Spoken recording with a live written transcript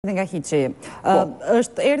Nga hiqi.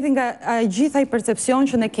 Është erdhi nga gjitha i percepcion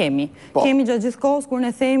që ne kemi. Kemi gjatë gjithë kohës kur ne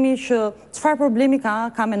themi që çfarë problemi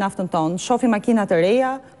ka me naftën tonë. Shohim makinat e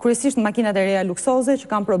reja, kryesisht makinat e reja luksoze që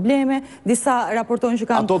kanë probleme, disa raportojnë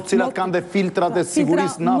që kanë ato të cilat kanë dhe filtrat e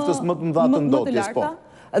sigurisë naftës më të mëdha të ndotjes, po.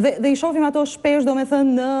 Dhe i shohim ato shpesh,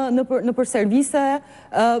 domethënë në për servise,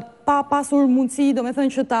 pa pasur mundësi,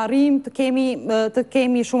 domethënë që të arrijmë të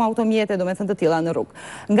kemi shumë automjete, domethënë të tilla në rrugë.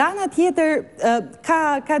 Nga ana tjetër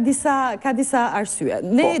ka disa arsye.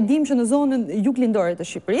 Ne dimë që në zonën juglindore të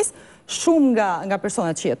Shqipërisë, shumë nga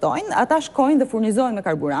personat që jetojnë, ata shkojnë dhe furnizojnë me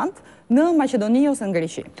karburant në Maqedoni ose në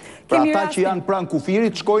Greqi. Pra ata që janë pranë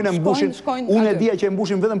kufirit shkojnë e mbushin, unë e dija që e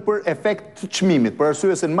mbushin vetëm për efekt të çmimit, për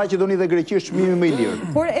arsye se në Maqedoni dhe Greqi është çmimi më i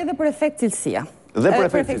lirë. Por edhe për efekt cilësia. Dhe për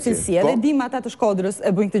efekt cilësie. Dhe dim ata të Shkodrës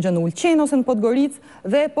e bëjnë këtë gjë në Ulqen ose në Podgoricë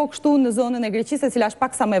dhe po kështu në zonën e Greqisë, e cila është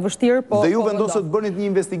pak sa më e vështirë, po. Dhe ju vendosët të bënit një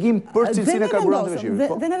investigim për cilësinë e karburantëve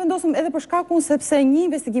shqiptar. Dhe ne vendosëm edhe për shkakun sepse një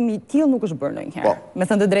investigim i tillë nuk është bërë ndonjëherë.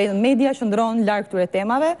 Me thënë të drejtën, media qëndron larg këtyre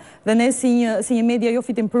temave dhe ne si një media jo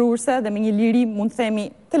fitimprurse dhe me një liri mund të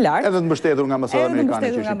themi të lartë. Edhe të mbështetur nga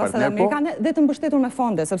ambasadat amerikane dhe të mbështetur me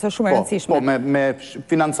fonde, sepse është shumë e rëndësishme. Po, me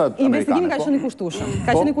financat amerikane. Investigimi ka qenë i kushtueshëm.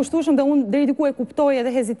 Ka qenë i kushtueshëm dhe unë deri diku e kuptoj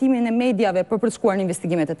edhe hezitimin e mediave për të shkuar në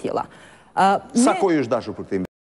investigime të tilla. Sa kohë është dashur për këtë?